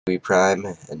KIWI Prime,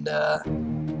 and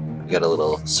we got a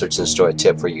little search and destroy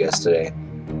tip for you guys today.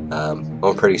 I'm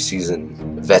a pretty seasoned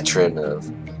veteran of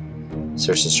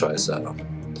search and destroy, so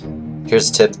here's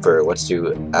a tip for what to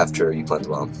do after you plant the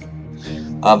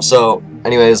bomb. So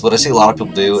anyways, what I see a lot of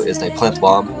people do is they plant the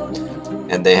bomb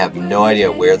and they have no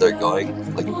idea where they're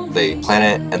going. Like, they plant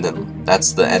it and then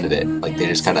that's the end of it. Like, they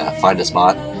just kind of find a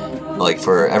spot. Like,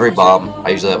 for every bomb, I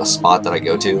usually have a spot that I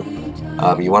go to.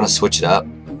 You want to switch it up,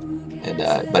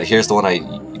 and but here's the one I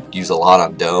use a lot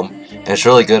on dome, and it's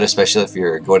really good, especially if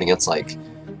you're going against, like,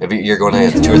 if you're going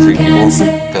against 2 or 3 people,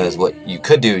 because what you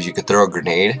could do is you could throw a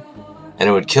grenade and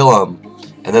it would kill them,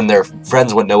 and then their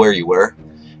friends wouldn't know where you were,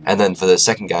 and then for the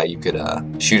second guy you could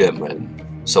shoot him and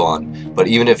so on. But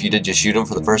even if you did just shoot him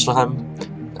for the first time,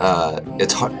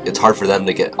 it's hard for them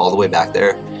to get all the way back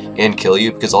there and kill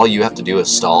you, because all you have to do is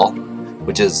stall,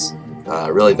 which is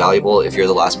really valuable. If you're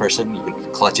the last person, you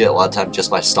can clutch it a lot of times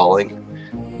just by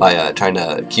stalling, by trying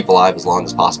to keep alive as long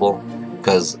as possible,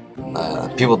 because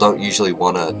people don't usually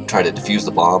want to try to defuse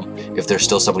the bomb if there's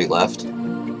still somebody left,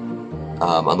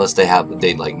 unless they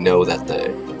like know that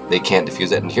they can't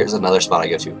defuse it. And here's another spot I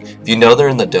go to. If you know they're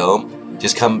in the dome,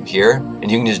 just come here and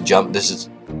you can just jump. This is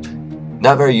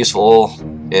not very useful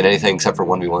in anything except for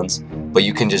 1v1s, but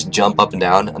you can just jump up and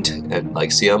down and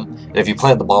like see them. And if you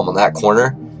plant the bomb on that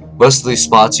corner, most of these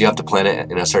spots you have to plant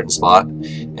it in a certain spot,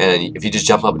 and if you just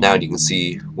jump up and down, you can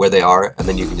see where they are, and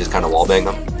then you can just kind of wallbang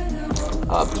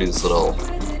them through this little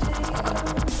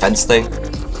fence thing.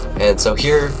 And so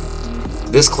here,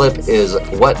 this clip is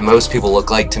what most people look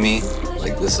like to me.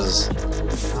 Like, this is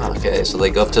okay. So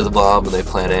they go up to the bomb and they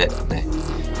plant it.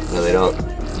 They don't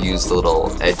use the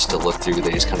little edge to look through. They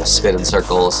just kind of spin in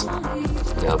circles,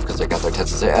 because they got their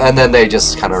tentacles there, and then they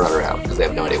just kind of run around because they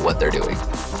have no idea what they're doing.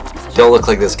 Don't look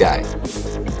like this guy.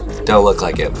 Don't look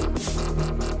like him.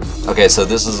 Okay, so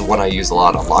this is one I use a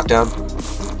lot on lockdown,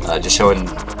 just showing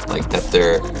like that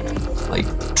they're like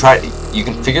you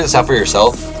can figure this out for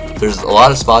yourself. There's a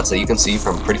lot of spots that you can see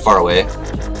from pretty far away.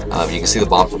 You can see the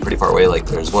bomb from pretty far away. Like,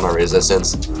 there's one on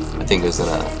Resistance. I think it was in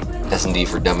a S&D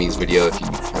for Dummies video, if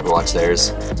you've ever watched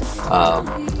theirs.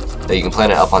 That you can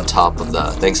plant it up on top of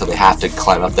the thing, so they have to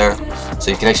climb up there.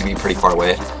 So you can actually be pretty far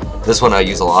away. This one I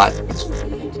use a lot.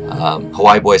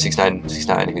 Hawaii Boy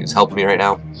 6969, who's helping me right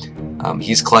now,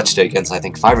 he's clutched it against, I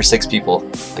think, 5 or 6 people,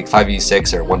 like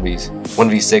 5v6 or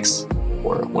 1v6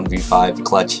 or 1v5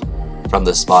 clutch from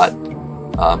this spot,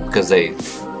 because they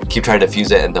keep trying to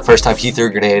fuse it. And the first time he threw a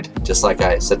grenade, just like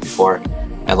I said before,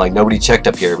 and like nobody checked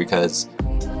up here, because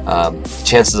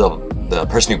chances of the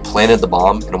person who planted the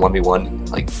bomb in a 1v1,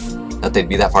 like, that they'd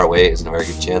be that far away isn't a very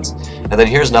good chance. And then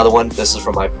here's another one. This is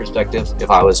from my perspective,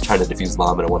 if I was trying to defuse the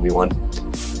bomb in a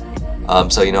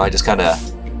 1v1. So, I just kind of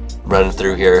run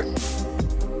through here.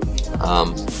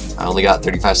 I only got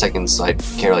 35 seconds, so I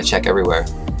can't really check everywhere.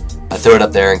 I threw it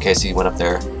up there in case he went up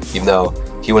there, even though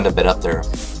he wouldn't have been up there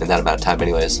in that amount of time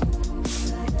anyways.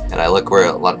 And I look where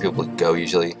a lot of people go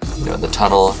usually, in the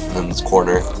tunnel, and then this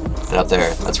corner, and up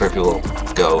there. That's where people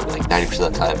go like 90%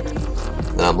 of the time.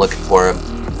 Then I'm looking for him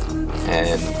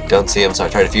and don't see him, so I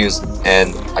try to fuse,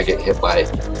 and I get hit by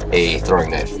a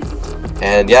throwing knife.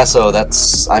 And yeah, so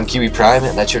I'm KIWI Prime,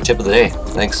 and that's your tip of the day.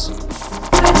 Thanks.